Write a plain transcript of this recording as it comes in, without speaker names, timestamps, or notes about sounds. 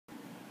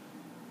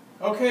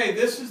Okay,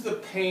 this is the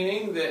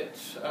painting that,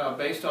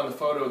 based on the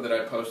photo that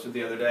I posted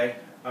the other day.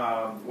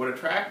 What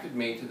attracted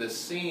me to this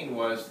scene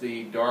was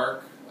the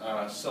dark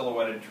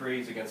silhouetted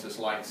trees against this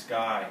light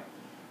sky.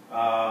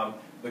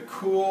 The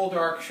cool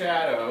dark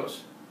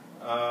shadows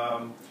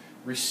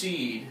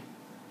recede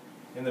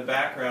in the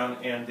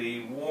background, and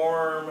the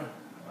warm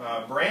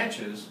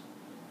branches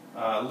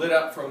lit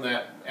up from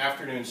that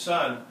afternoon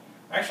sun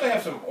actually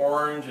have some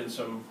orange and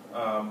some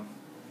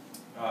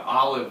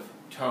olive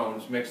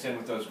tones mixed in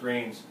with those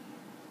greens.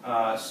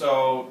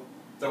 So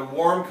the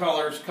warm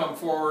colors come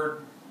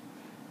forward,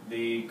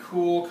 the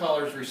cool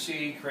colors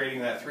recede,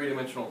 creating that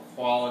three-dimensional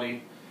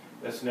quality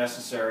that's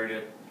necessary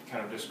to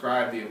kind of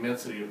describe the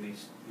immensity of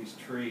these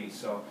trees.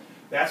 So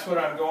that's what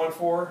I'm going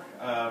for.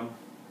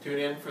 Tune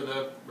in for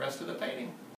the rest of the painting.